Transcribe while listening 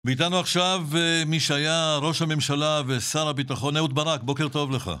ואיתנו עכשיו מי שהיה ראש הממשלה ושר הביטחון, אהוד ברק. בוקר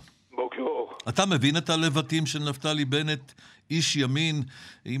טוב לך. בוקר אור. אתה מבין את הלבטים של נפתלי בנט, איש ימין,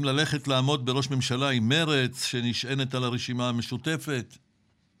 אם ללכת לעמוד בראש ממשלה עם מרץ שנשענת על הרשימה המשותפת?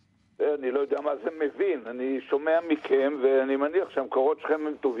 אני לא יודע מה זה מבין. אני שומע מכם ואני מניח שהמקורות שלכם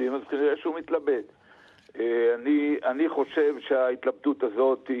הם טובים, אז כנראה שהוא מתלבט. אני חושב שההתלבטות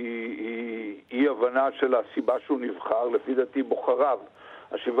הזאת היא הבנה של הסיבה שהוא נבחר. לפי דעתי בוחריו,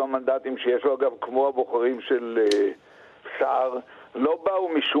 השבעה מנדטים שיש לו, אגב, כמו הבוחרים של שר, לא באו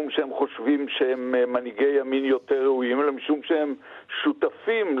משום שהם חושבים שהם מנהיגי ימין יותר ראויים, אלא משום שהם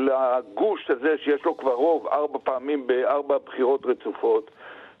שותפים לגוש הזה שיש לו כבר רוב 4 פעמים ב4 בחירות רצופות,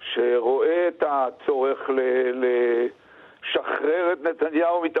 שרואה את הצורך לשחרר את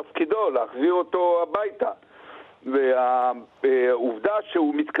נתניהו מתפקידו, להחזיר אותו הביתה. והעובדה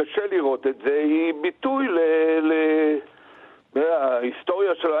שהוא מתקשה לראות את זה היא ביטוי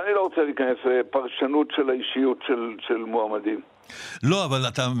ההיסטוריה שלו. אני לא רוצה להיכנס לפרשנות של האישיות של מועמדים. לא, אבל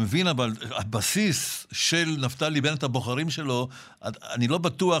אתה מבין, אבל הבסיס של נפתלי בנט, הבוחרים שלו, אני לא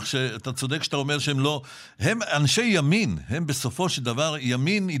בטוח שאתה צודק שאתה אומר שהם לא, הם אנשי ימין, הם בסופו של דבר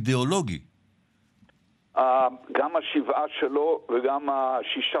ימין אידיאולוגי. גם השבעה שלו וגם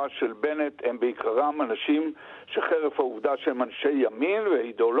השישה של בנט הם בעיקרם אנשים שחרף העובדה שהם אנשי ימין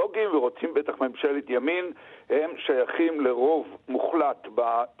ואידיאולוגים ורוצים בטח ממשלת ימין, הם שייכים לרוב מוחלט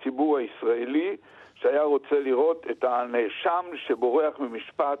בציבור הישראלי שהיה רוצה לראות את הנאשם שבורח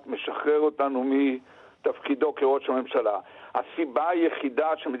ממשפט משחרר אותנו מתפקידו כראש הממשלה. הסיבה היחידה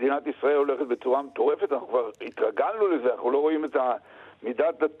שמדינת ישראל הולכת בצורה מטורפת, אנחנו כבר התרגלנו לזה, אנחנו לא רואים את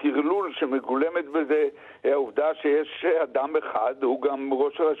מידת הטרלול שמגולמת בזה, העובדה שיש אדם אחד, הוא גם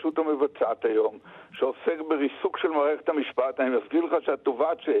ראש הרשות המבצעת היום, שעוסק בריסוק של מערכת המשפט. אני מזכיר לך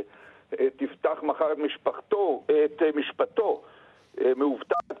שהתובעת שתפתח מחר את משפטו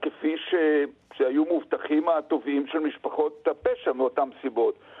מאובטחת כפי שהיו מובטחים הטובים של משפחות הפשע מאותם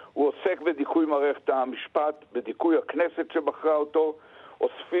סיבות. הוא עוסק בדיכוי מערכת המשפט, בדיכוי הכנסת שבחרה אותו,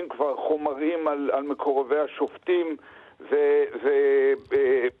 אוספים כבר חומרים על מקורבי השופטים,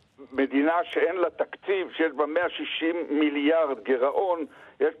 ומדינה שאין לה תקציב, שיש בה 160 מיליארד גירעון,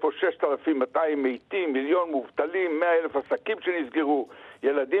 יש פה 6,200 מתים, מיליון מובטלים, 100,000 עסקים שנסגרו,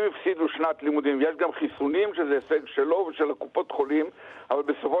 ילדים הפסידו שנת לימודים, יש גם חיסונים שזה הישג שלו ושל הקופות חולים, אבל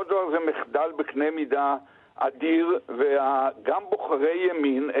בסופו של דבר זה מחדל בקנה מידה אדיר, וגם בוחרי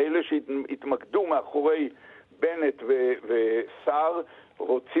ימין, אלה שהתמקדו מאחורי בנט ושר,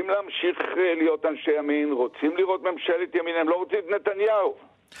 רוצים להמשיך להיות אנשי ימין, רוצים לראות ממשלת ימין, הם לא רוצים את נתניהו.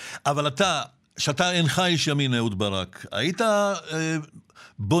 אבל שאתה אינך איש ימין, אהוד ברק, היית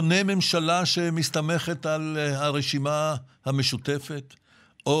בונה ממשלה שמסתמכת על הרשימה המשותפת,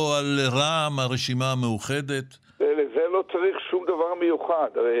 או על רע"מ, הרשימה המאוחדת? לזה לא צריך שום דבר מיוחד.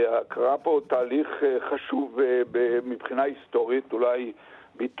 הרי קרה פה תהליך חשוב מבחינה היסטורית, אולי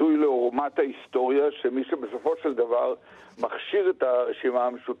ביטוי לעורמת ההיסטוריה, שמי שבסופו של דבר מכשיר את הרשימה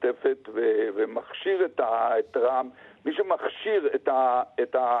המשותפת ומכשיר את רע"מ, מי שמכשיר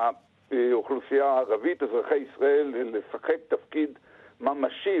את האוכלוסייה הערבית, אזרחי ישראל, לשחק תפקיד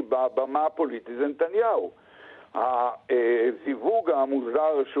ממשי בבמה הפוליטית, זה נתניהו. הזיווג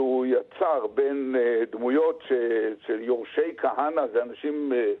המוזר שהוא יצר בין דמויות של יורשי כהנא, זה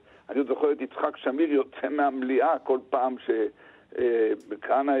אנשים, אני עוד זוכר את יצחק שמיר יוצא מהמליאה כל פעם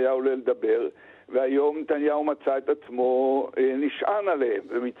שכהנא היה עולה לדבר, והיום נתניהו מצא את עצמו נשען עליהם,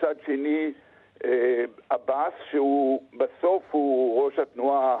 ומצד שני עבאס, שהוא בסוף הוא ראש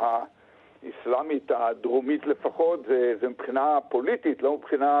התנועה האסלאמית הדרומית לפחות, זה מבחינה פוליטית, לא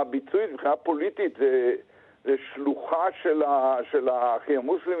מבחינה ביצועית, מבחינה פוליטית זה שלוחה של האחים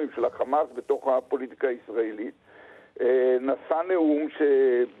המוסלמים, של החמאס בתוך הפוליטיקה הישראלית. נשא נאום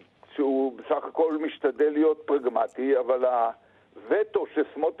שהוא בסך הכל משתדל להיות פרגמטי, אבל הווטו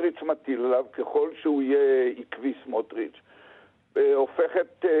שסמוטריץ' מטיל עליו, ככל שהוא יהיה עקבי סמוטריץ',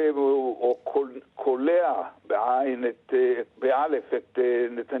 הופכת או קולע בעין באלף את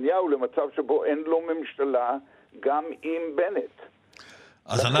נתניהו למצב שבו אין לו ממשלה גם עם בנט.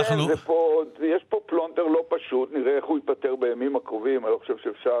 אז אנחנו... יש פה פלונטר לא פשוט, נראה איך הוא ייפטר בימים הקרובים, אני לא חושב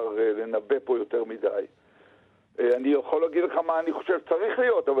שאפשר לנבא פה יותר מדי. אני יכול להגיד לך מה אני חושב שצריך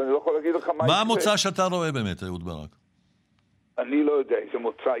להיות, אבל אני לא יכול להגיד לך מה... מה המוצא שאתה רואה באמת, אהוד ברק? אני לא יודע איזה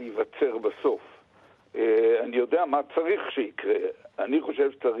מוצא ייווצר בסוף. אני יודע מה צריך שיקרה. אני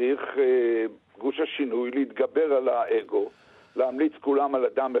חושב שצריך גוש השינוי להתגבר על האגו, להמליץ כולם על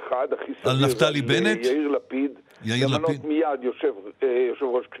אדם אחד, הכי סביר, על נפתלי בנט? יאיר לפיד, למנות מיד יושב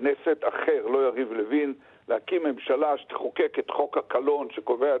ראש כנסת אחר, לא יריב לוין, להקים ממשלה שתחוקק את חוק הקלון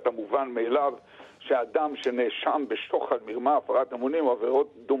שקובע את המובן מאליו, שאדם שנאשם בשוחד, מרמה, הפרת אמונים או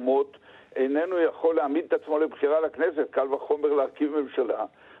עבירות דומות, איננו יכול להעמיד את עצמו לבחירה לכנסת, קל וחומר להרכיב ממשלה,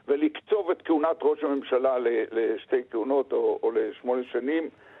 ולקצוב את כהונת ראש הממשלה לשתי כהונות או ל8 שנים,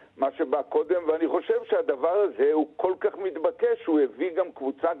 מה שבא קודם, ואני חושב שהדבר הזה הוא כל כך מתבקש, הוא הביא גם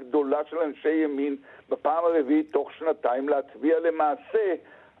קבוצה גדולה של אנשי ימין בפעם הרביעית תוך שנתיים להצביע למעשה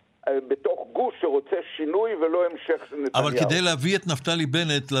בתוך גוש שרוצה שינוי ולא המשך של נתניהו. אבל כדי להביא את נפתלי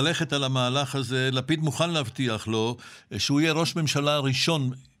בנט ללכת על המהלך הזה, לפיד מוכן להבטיח לו שהוא יהיה ראש ממשלה ראשון,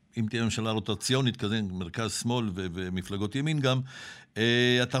 אם תהיה ממשלה רוטציונית כזה, מרכז שמאל ומפלגות ימין גם.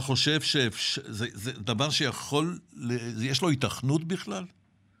 אתה חושב שזה דבר שיכול, יש לו התכנות בכלל?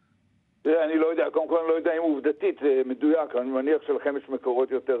 אני לא יודע, קודם כל אני לא יודע אם עובדתית זה מדויק, אני מניח שלכם יש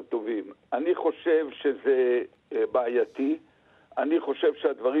מקורות יותר טובים. אני חושב שזה בעייתי, אני חושב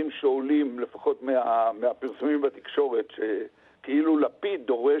שהדברים שעולים, לפחות מהפרסומים בתקשורת, שכאילו לפיד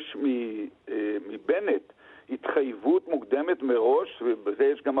דורש מבנט התחייבות מוקדמת מראש, ובזה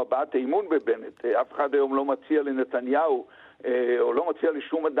יש גם הבעת אימון בבנט. אף אחד היום לא מציע לנתניהו, או לא מציע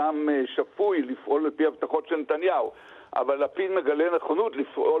לשום אדם שפוי לפעול על פי הבטחות של נתניהו. אבל לפיד מגלה נכונות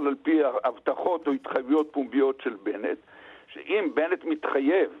לפעול על פי הבטחות או התחייבויות פומביות של בנט, שאם בנט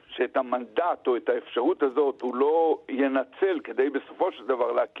מתחייב שאת המנדט או את האפשרות הזאת הוא לא ינצל כדי בסופו של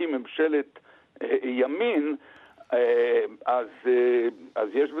דבר להקים ממשלת ימין, אז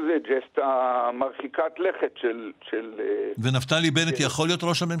יש בזה ג'סטה מרחיקת לכת של... ונפתלי בנט יכול להיות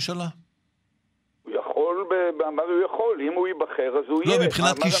ראש הממשלה? הוא יכול, מה הוא יכול? אם הוא ייבחר אז הוא יהיה. לא,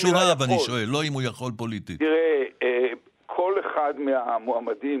 מבחינת כישוריו אני שואל, לא אם הוא יכול פוליטית. תראה, כל אחד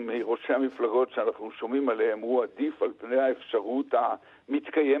מהמועמדים, מראשי המפלגות שאנחנו שומעים עליהם, הוא עדיף על פני האפשרות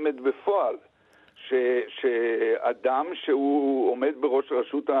המתקיימת בפועל. שאדם שהוא עומד בראש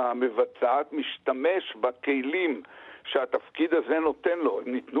הרשות המבצעת משתמש בכלים שהתפקיד הזה נותן לו,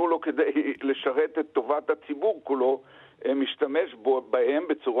 הם ניתנו לו כדי לשרת את טובת הציבור כולו, משתמש בהם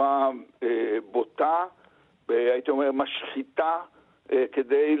בצורה בוטה, הייתי אומר משחיתה,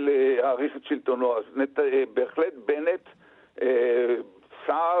 כדי להעריך את שלטונו. אז בהחלט בנט,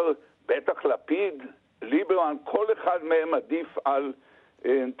 שר, בטח לפיד, ליברמן, כל אחד מהם עדיף על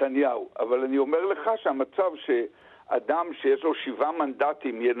נתניהו. אבל אני אומר לך שהמצב שאדם שיש לו 7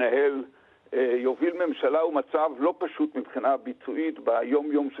 מנדטים ינהל, יוביל ממשלה, הוא מצב לא פשוט מבחינה ביצועית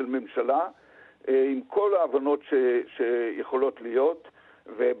ביום יום של ממשלה, עם כל ההבנות שיכולות להיות,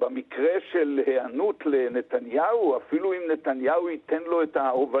 ובמקרה של הענות לנתניהו, אפילו אם נתניהו ייתן לו את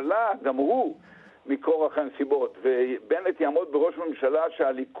ההובלה, גם הוא מכורח הנסיבות, ובנט יעמוד בראש ממשלה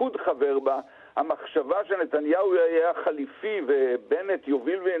שהליכוד חבר בה, המחשבה שנתניהו יהיה החליפי ובנט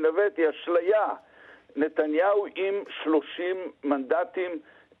יוביל וינווט היא אשליה. נתניהו עם 30 מנדטים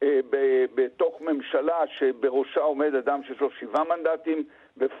בתוך ממשלה שבראשה עומד אדם שיש לו 7 מנדטים,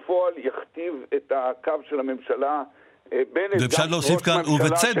 בפועל יכתיב את הקו של הממשלה בנט. ואפשר להוסיף כאן,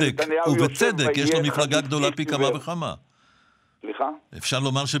 ובצדק, יש לו מפלגה גדולה פי כמה וכמה. סליחה? אפשר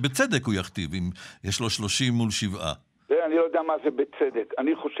לומר שבצדק הוא יכתיב, אם יש לו 30 מול 7. אני לא יודע מה זה בצדק.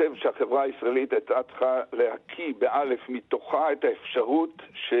 אני חושב שהחברה הישראלית הייתה צריכה להקיא באלף מתוכה את האפשרות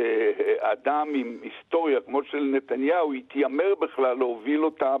שאדם עם היסטוריה כמו של נתניהו יתיימר בכלל להוביל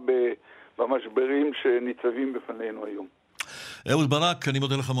אותה במשברים שניצבים בפנינו היום. אהוד ברק, אני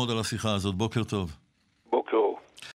מודה לך מאוד על השיחה הזאת. בוקר טוב.